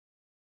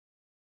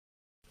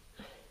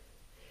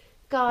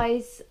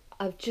Guys,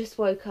 I've just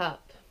woke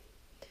up.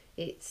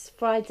 It's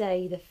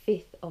Friday the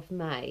 5th of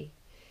May.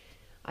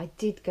 I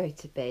did go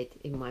to bed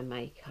in my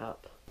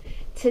makeup.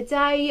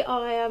 Today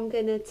I am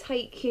going to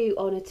take you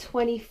on a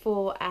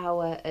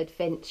 24-hour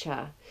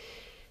adventure.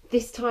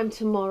 This time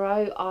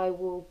tomorrow I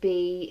will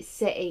be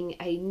setting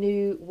a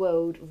new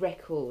world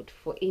record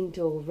for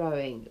indoor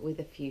rowing with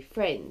a few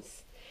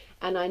friends,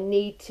 and I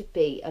need to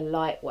be a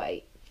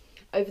lightweight.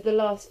 Over the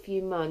last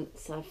few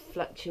months I've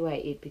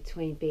fluctuated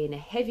between being a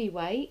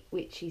heavyweight,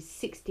 which is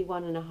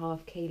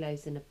 61.5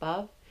 kilos and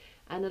above,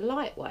 and a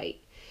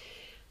lightweight.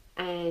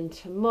 And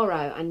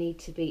tomorrow I need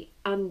to be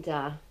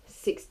under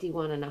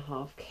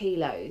 61.5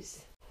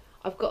 kilos.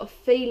 I've got a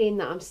feeling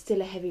that I'm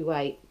still a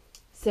heavyweight,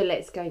 so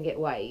let's go and get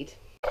weighed.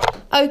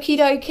 Okie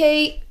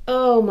dokie.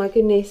 Oh my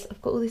goodness,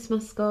 I've got all this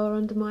mascara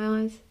under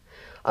my eyes.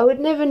 I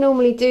would never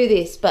normally do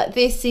this, but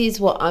this is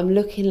what I'm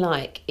looking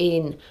like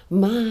in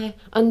my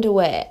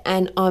underwear,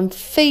 and I'm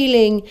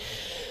feeling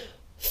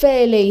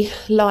fairly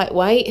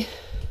lightweight.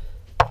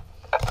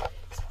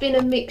 It's been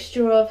a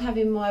mixture of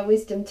having my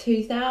wisdom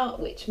tooth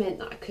out, which meant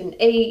that I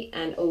couldn't eat,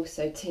 and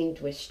also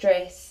teamed with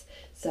stress,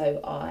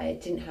 so I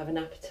didn't have an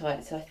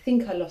appetite. So I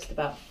think I lost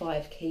about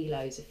 5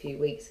 kilos a few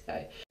weeks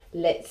ago.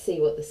 Let's see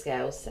what the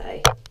scales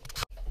say.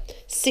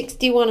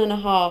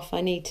 61.5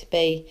 I need to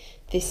be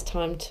this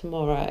time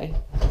tomorrow.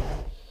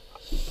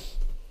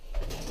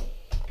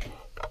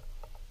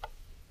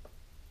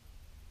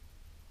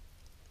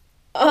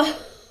 Oh,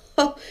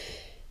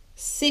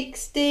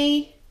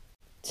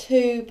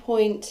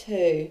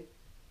 62.2.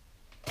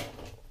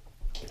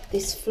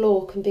 This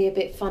floor can be a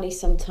bit funny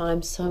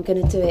sometimes, so I'm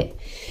going to do it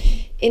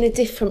in a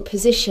different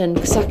position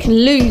because I can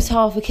lose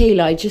half a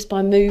kilo just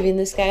by moving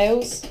the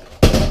scales.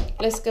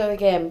 Let's go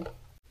again.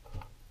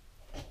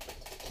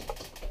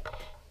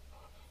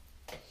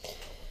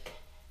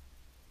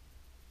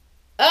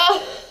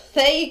 Oh,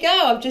 there you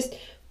go. I've just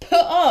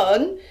put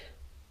on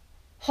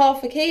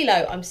half a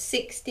kilo. I'm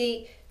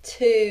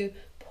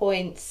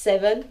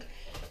 62.7.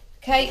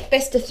 Okay,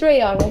 best of 3,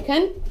 I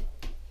reckon.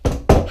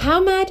 How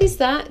mad is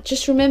that?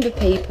 Just remember,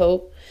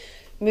 people,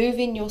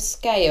 moving your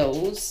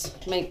scales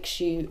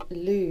makes you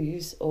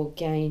lose or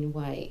gain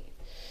weight.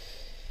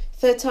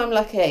 Third time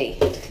lucky.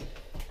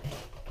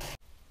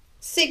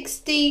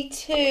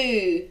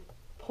 62.4.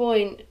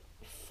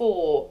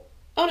 Oh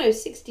no,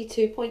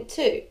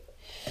 62.2.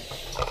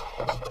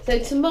 So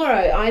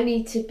tomorrow I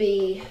need to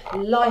be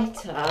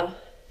lighter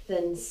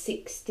than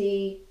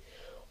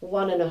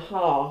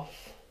 61.5.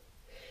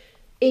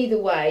 Either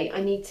way,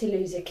 I need to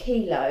lose a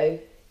kilo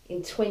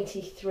in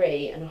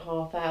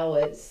 23.5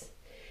 hours.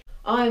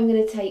 I'm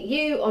going to take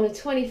you on a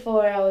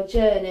 24-hour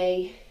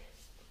journey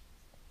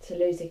to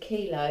lose a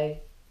kilo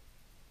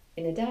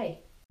in a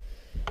day.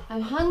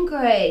 I'm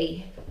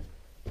hungry.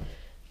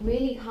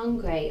 Really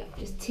hungry. I've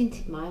just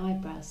tinted my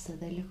eyebrows so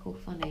they look all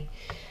funny.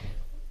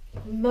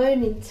 I'm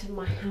moaning to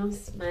my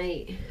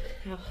housemate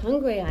how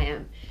hungry I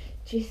am.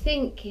 Do you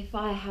think if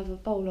I have a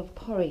bowl of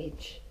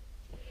porridge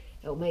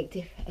it'll make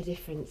a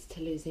difference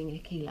to losing a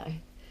kilo?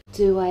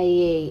 Do I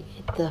eat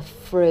the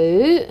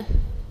fruit?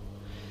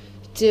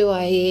 Do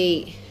I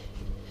eat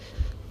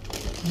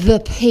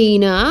the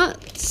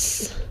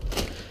peanuts?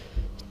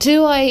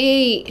 Do I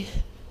eat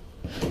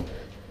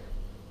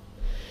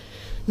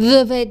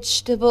the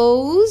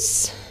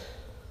vegetables?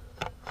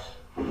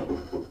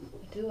 Or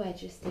do I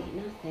just eat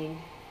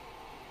nothing?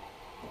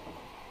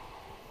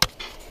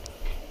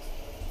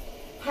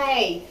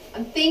 Hey,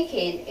 I'm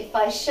thinking if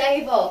I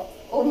shave off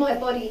all my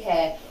body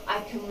hair,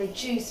 I can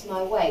reduce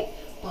my weight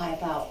by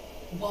about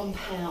 1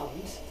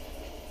 pound.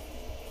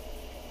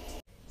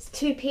 It's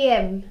 2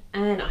 p.m.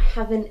 and I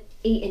haven't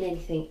eaten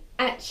anything.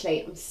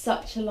 Actually, I'm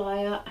such a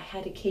liar. I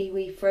had a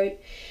kiwi fruit.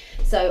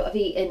 So I've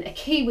eaten a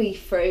kiwi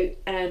fruit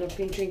and I've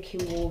been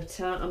drinking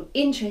water. I'm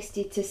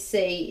interested to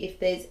see if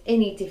there's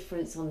any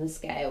difference on the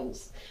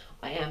scales.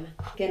 I am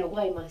going to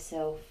weigh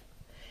myself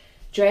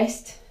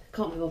dressed.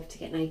 Can't be bothered to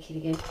get naked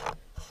again.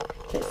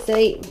 Let's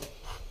see.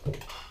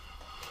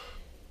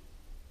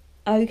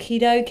 Okie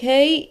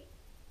dokie.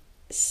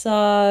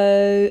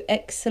 So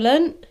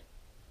excellent.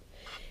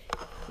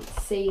 It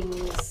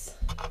seems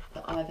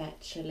that I've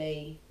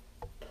actually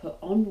put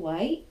on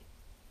weight.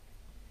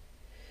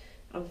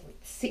 I'm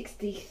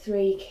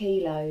 63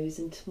 kilos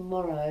and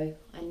tomorrow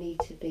I need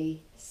to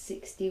be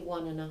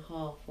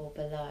 61.5 or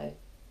below.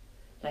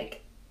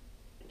 Like,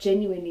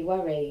 genuinely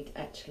worried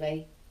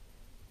actually.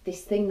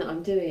 This thing that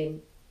I'm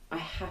doing, I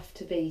have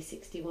to be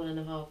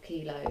 61.5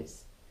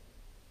 kilos.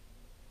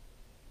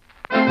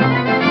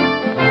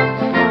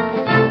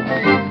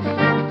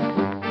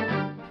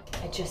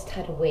 I just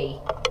had a wee.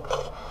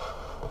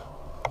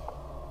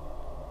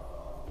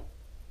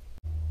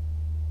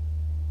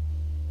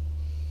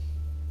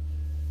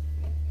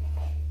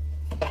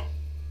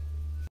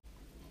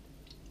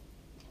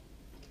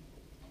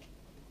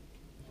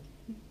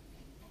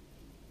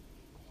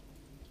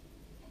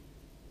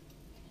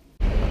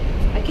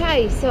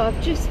 Okay, so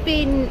I've just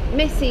been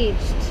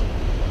messaged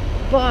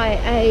by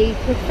a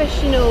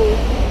professional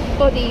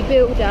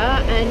bodybuilder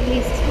and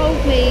he's told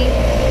me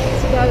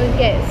to go and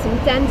get some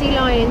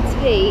dandelion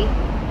tea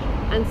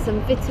and some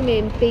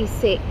vitamin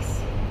B6.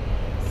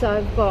 So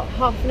I've got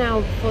half an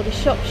hour before the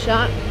shop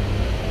shut.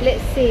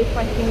 Let's see if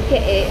I can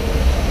get it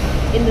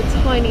in the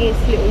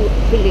tiniest little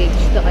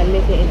village that I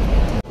live in.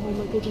 Oh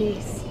my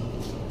goodness,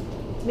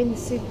 I'm in the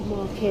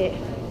supermarket.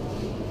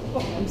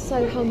 I'm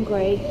so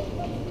hungry.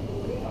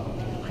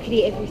 I could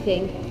eat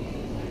everything.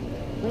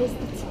 Where's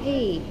the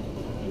tea?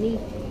 I need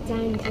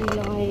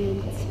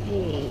dandelion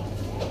tea.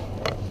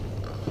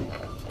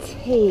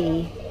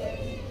 Tea.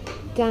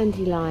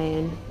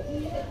 Dandelion.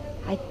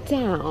 I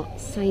doubt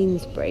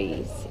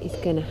Sainsbury's is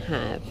going to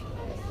have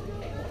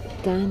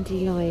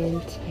dandelion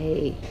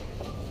tea.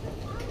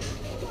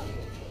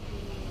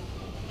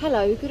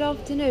 Hello, good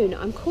afternoon.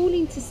 I'm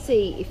calling to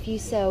see if you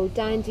sell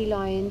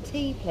dandelion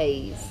tea,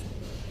 please.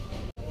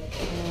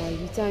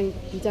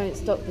 You don't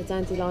stock the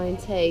dandelion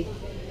tea.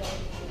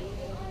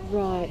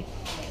 Right.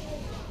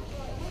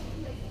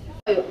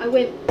 So I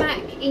went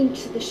back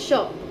into the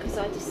shop because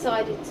I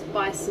decided to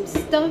buy some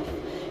stuff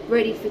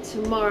ready for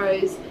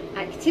tomorrow's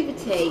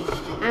activity,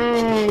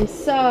 and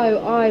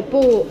so I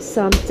bought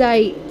some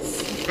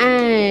dates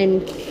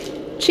and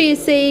chia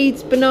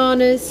seeds,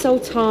 bananas,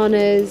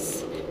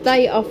 sultanas.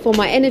 They are for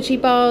my energy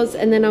bars,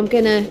 and then I'm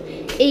gonna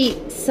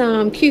eat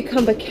some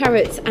cucumber,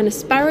 carrots and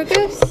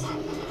asparagus.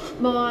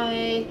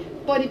 My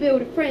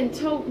bodybuilder friend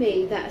told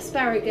me that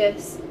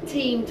asparagus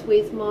teamed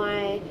with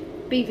my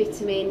B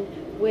vitamin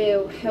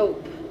will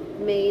help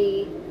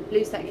me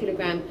lose that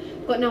kilogram.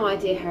 I've got no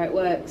idea how it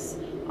works.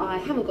 I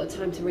haven't got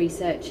time to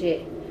research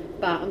it,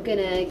 but I'm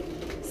gonna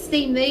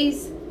steam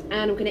these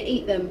and I'm gonna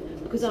eat them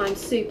because I'm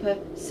super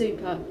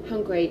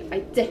hungry. I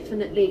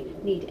definitely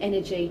need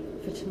energy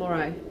for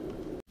tomorrow.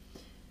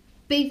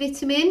 B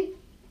vitamin,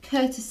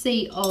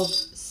 courtesy of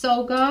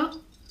Solgar.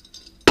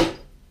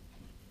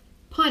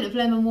 Pint of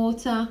lemon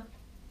water.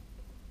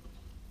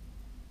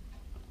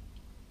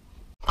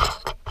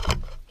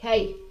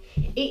 Okay,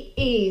 it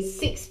is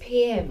 6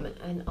 p.m.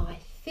 and I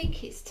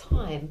think it's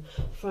time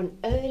for an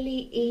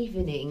early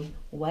evening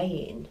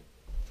weigh-in.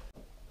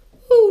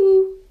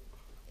 Ooh,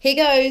 here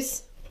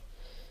goes.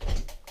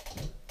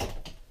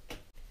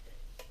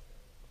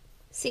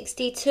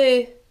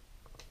 62.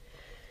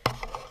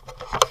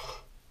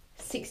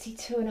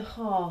 62 and a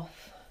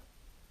half.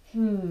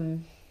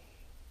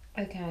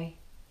 Okay.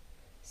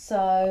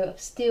 So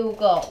I've still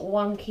got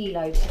 1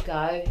 kilo to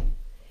go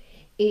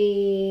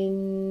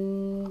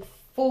in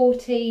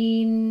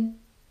 14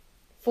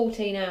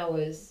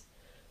 hours.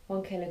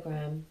 1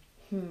 kilogram.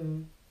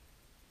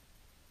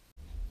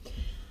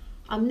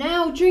 I'm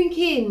now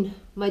drinking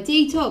my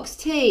detox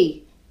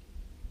tea.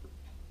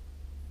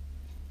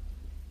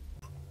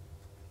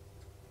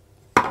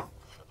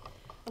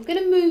 I'm going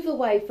to move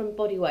away from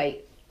body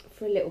weight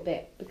for a little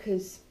bit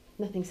because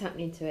nothing's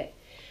happening to it.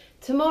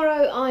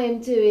 Tomorrow I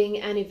am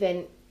doing an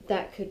event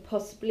that could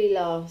possibly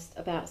last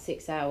about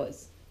 6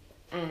 hours,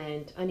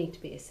 and I need to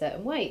be a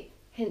certain weight,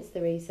 hence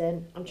the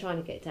reason I'm trying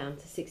to get down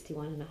to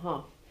 61 and a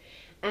half,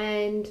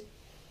 and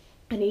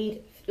I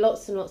need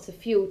lots and lots of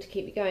fuel to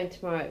keep me going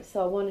tomorrow.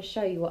 So I want to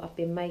show you what I've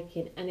been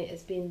making, and it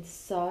has been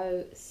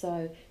so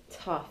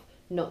tough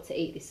not to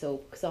eat this all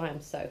because I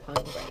am so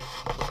hungry.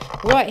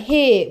 Right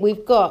here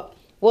we've got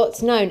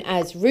what's known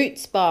as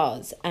Roots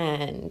bars,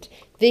 and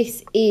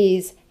this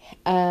is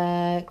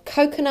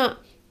coconut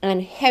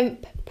and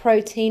hemp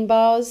protein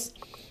bars.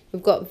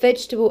 We've got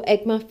vegetable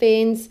egg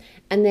muffins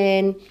and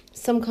then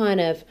some kind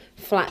of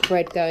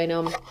flatbread going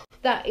on.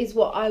 That is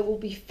what I will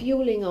be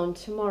fueling on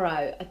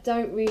tomorrow. I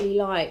don't really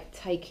like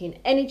taking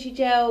energy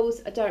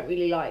gels. I don't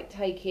really like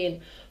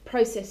taking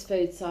processed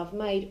foods, so I've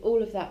made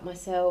all of that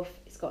myself.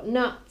 It's got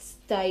nuts,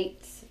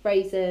 dates,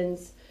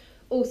 raisins,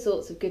 all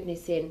sorts of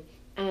goodness in,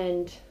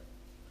 and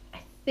I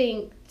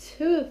think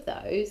 2 of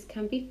those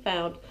can be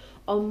found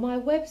on my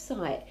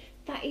website.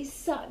 That is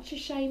such a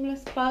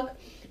shameless plug.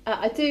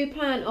 I do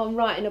plan on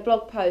writing a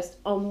blog post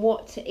on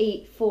what to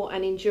eat for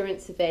an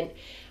endurance event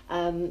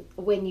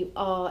when you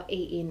are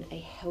eating a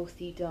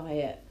healthy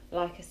diet.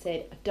 Like I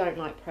said, I don't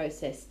like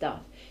processed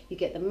stuff. You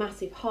get the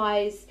massive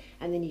highs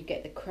and then you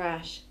get the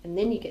crash and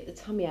then you get the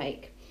tummy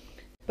ache.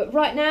 But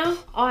right now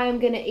I am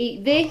going to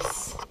eat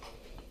this.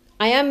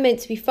 I am meant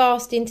to be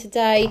fasting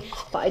today,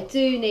 but I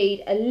do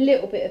need a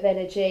little bit of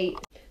energy.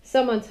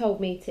 Someone told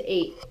me to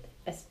eat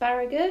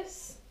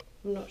asparagus.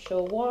 I'm not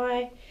sure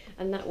why,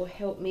 and that will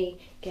help me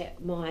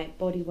get my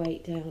body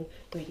weight down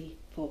ready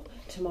for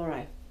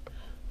tomorrow.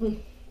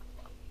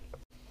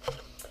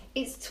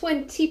 It's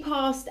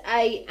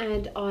 8:20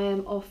 and I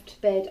am off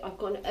to bed. I've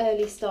got an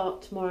early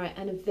start tomorrow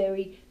and a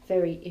very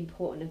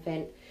important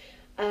event.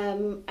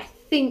 I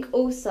think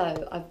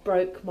also I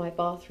broke my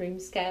bathroom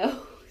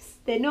scales.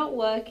 They're not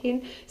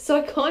working, so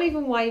I can't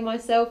even weigh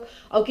myself.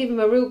 I'll give them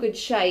a real good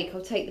shake.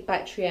 I'll take the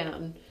battery out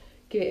and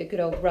give it a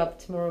good old rub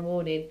tomorrow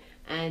morning.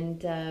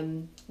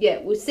 And yeah,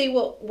 we'll see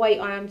what weight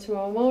I am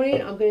tomorrow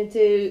morning. I'm going to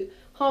do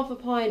half a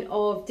pint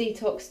of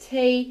detox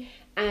tea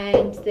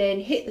and then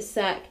hit the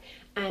sack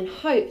and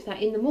hope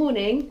that in the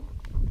morning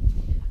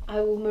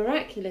I will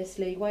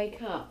miraculously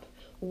wake up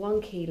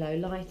 1 kilo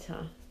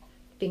lighter.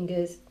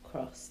 Fingers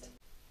crossed.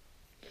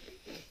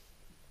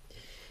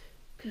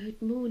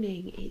 Good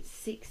morning, it's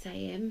 6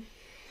 a.m.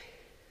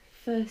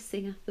 First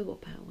thing I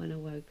thought about when I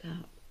woke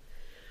up,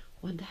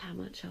 wonder how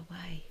much I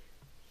weigh.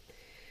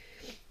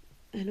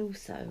 And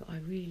also, I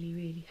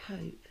really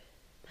hope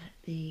that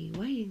the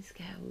weighing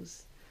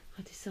scales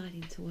are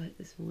deciding to work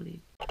this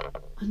morning.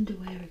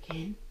 Underwear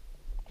again.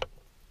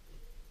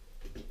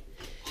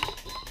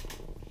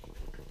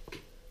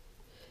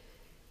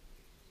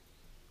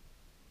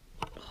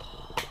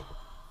 Oh.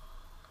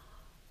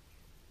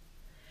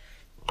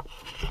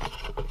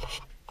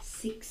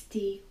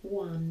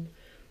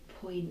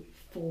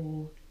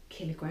 61.4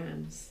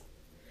 kilograms.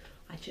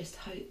 I just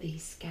hope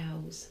these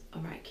scales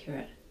are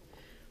accurate.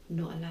 I'm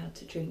not allowed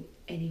to drink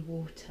any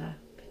water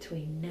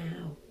between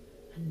now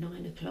and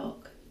 9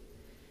 o'clock.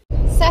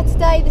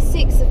 Saturday the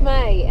 6th of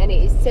May and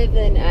it is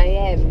 7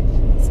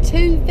 a.m. There's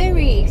two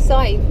very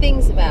exciting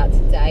things about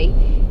today.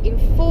 In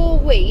 4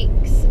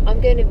 weeks I'm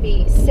going to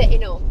be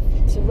setting off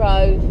to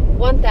row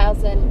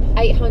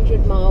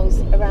 1,800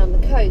 miles around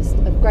the coast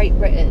of Great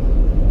Britain,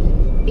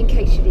 in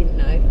case you didn't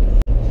know.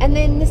 And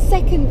then the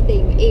second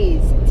thing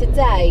is,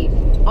 today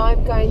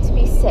I'm going to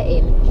be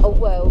setting a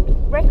world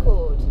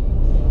record.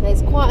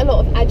 There's quite a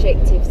lot of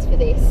adjectives for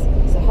this,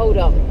 so hold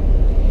on.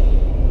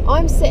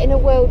 I'm setting a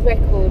world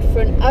record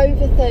for an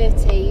over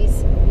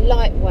 30s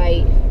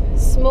lightweight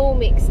small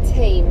mixed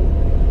team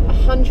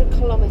 100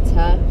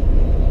 kilometre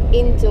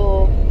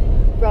indoor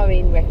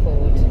rowing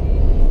record.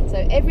 So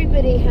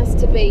everybody has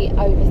to be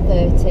over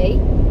 30,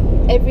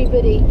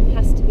 everybody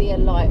has to be a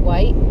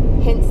lightweight,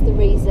 hence the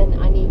reason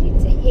I needed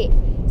to hit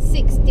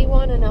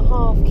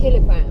 61.5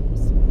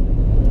 kilograms.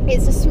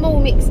 It's a small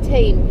mixed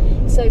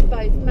team, so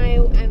both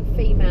male and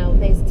female,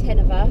 there's 10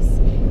 of us,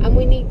 and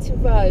we need to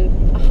row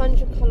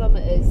 100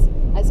 kilometres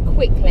as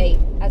quickly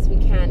as we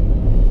can.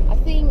 I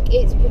think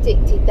it's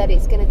predicted that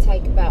it's going to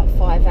take about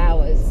 5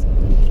 hours.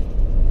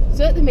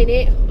 So at the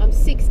minute I'm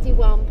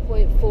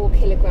 61.4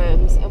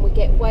 kilograms and we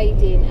get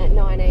weighed in at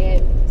 9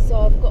 a.m.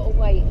 so I've got to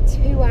wait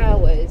 2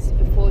 hours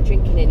before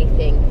drinking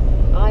anything.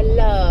 I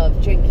love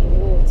drinking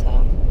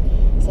water,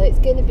 so it's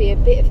going to be a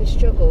bit of a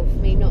struggle for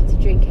me not to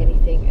drink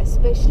anything,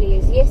 especially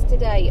as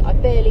yesterday I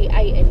barely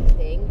ate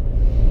anything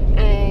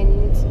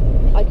and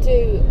I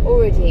do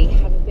already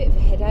have a bit of a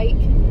headache.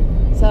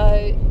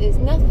 So there's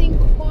nothing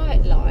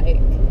quite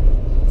like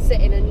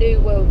setting a new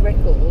world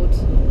record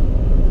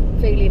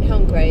feeling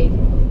hungry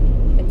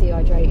and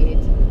dehydrated.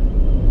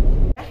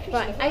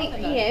 Right, 8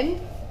 p.m.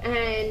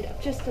 and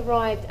I've just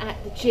arrived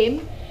at the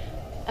gym.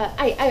 8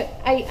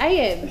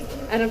 a.m.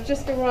 and I've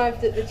just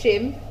arrived at the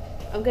gym.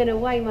 I'm going to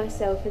weigh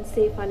myself and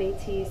see if I need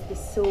to use the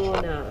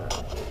sauna.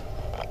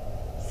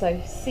 So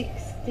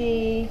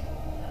 60.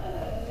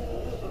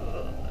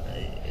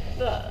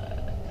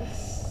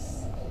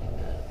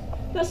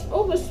 That's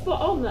almost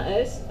spot on, that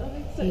is. I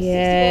think it's like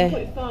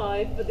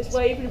 61.5, but this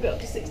waving a bit up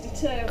to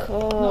 62.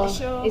 Not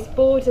sure. It's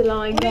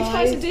borderline, We need to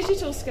find some guys.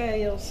 digital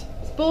scales.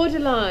 It's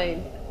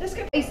borderline. Let's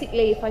go.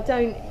 Basically, if I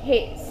don't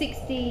hit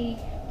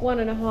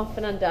 61.5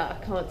 and under, I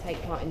can't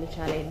take part in the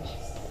challenge.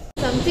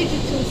 Some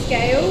digital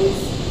scales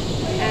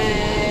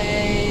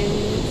and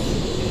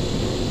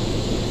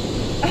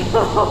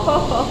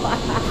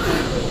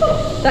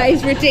that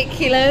is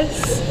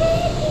ridiculous.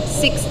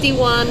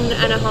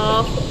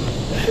 61.5.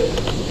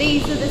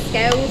 These are the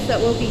scales that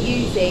we'll be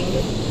using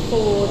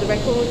for the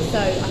record, so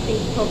I think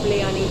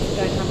probably I need to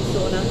go and have a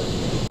sauna.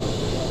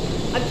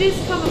 I've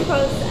just come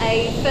across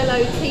a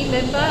fellow team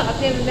member. I've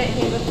never met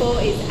him before.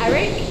 It's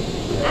Eric,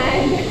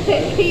 and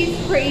he's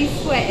pretty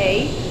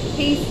sweaty.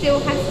 He still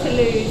has to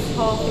lose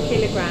 0.5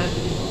 kilogram.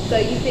 So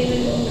you've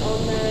been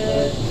on the...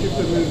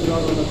 15 minutes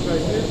on the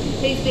treadmill.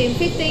 He's been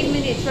 15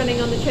 minutes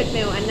running on the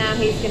treadmill and now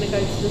he's going to go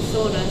to the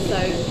sauna. So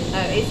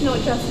it's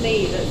not just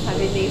me that's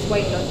having these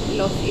weight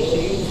loss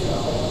issues.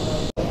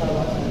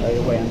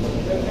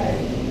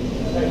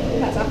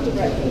 That's after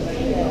breakfast.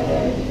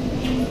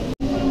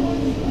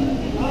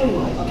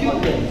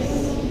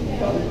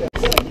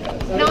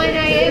 9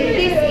 a.m.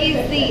 This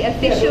is the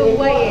official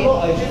weigh-in.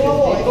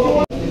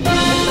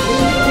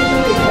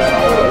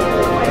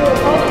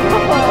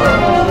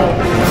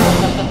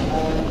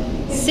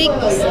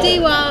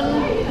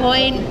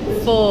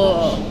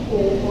 61.4.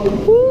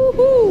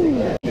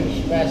 Woohoo!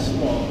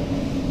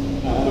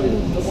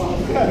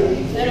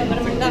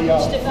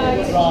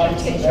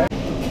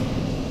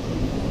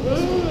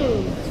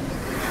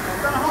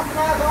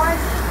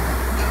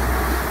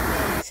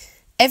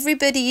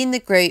 Everybody in the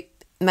group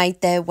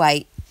made their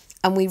weight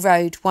and we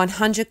rowed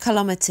 100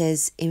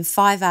 kilometres in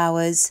 5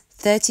 hours,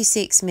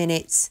 36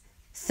 minutes,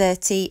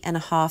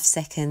 30.5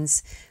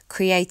 seconds,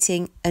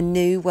 creating a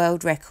new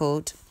world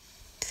record.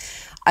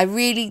 I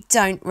really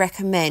don't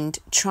recommend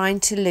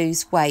trying to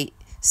lose weight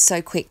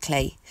so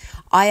quickly.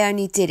 I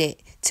only did it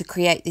to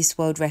create this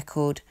world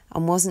record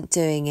and wasn't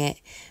doing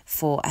it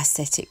for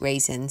aesthetic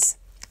reasons.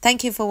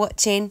 Thank you for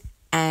watching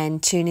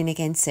and tune in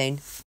again soon.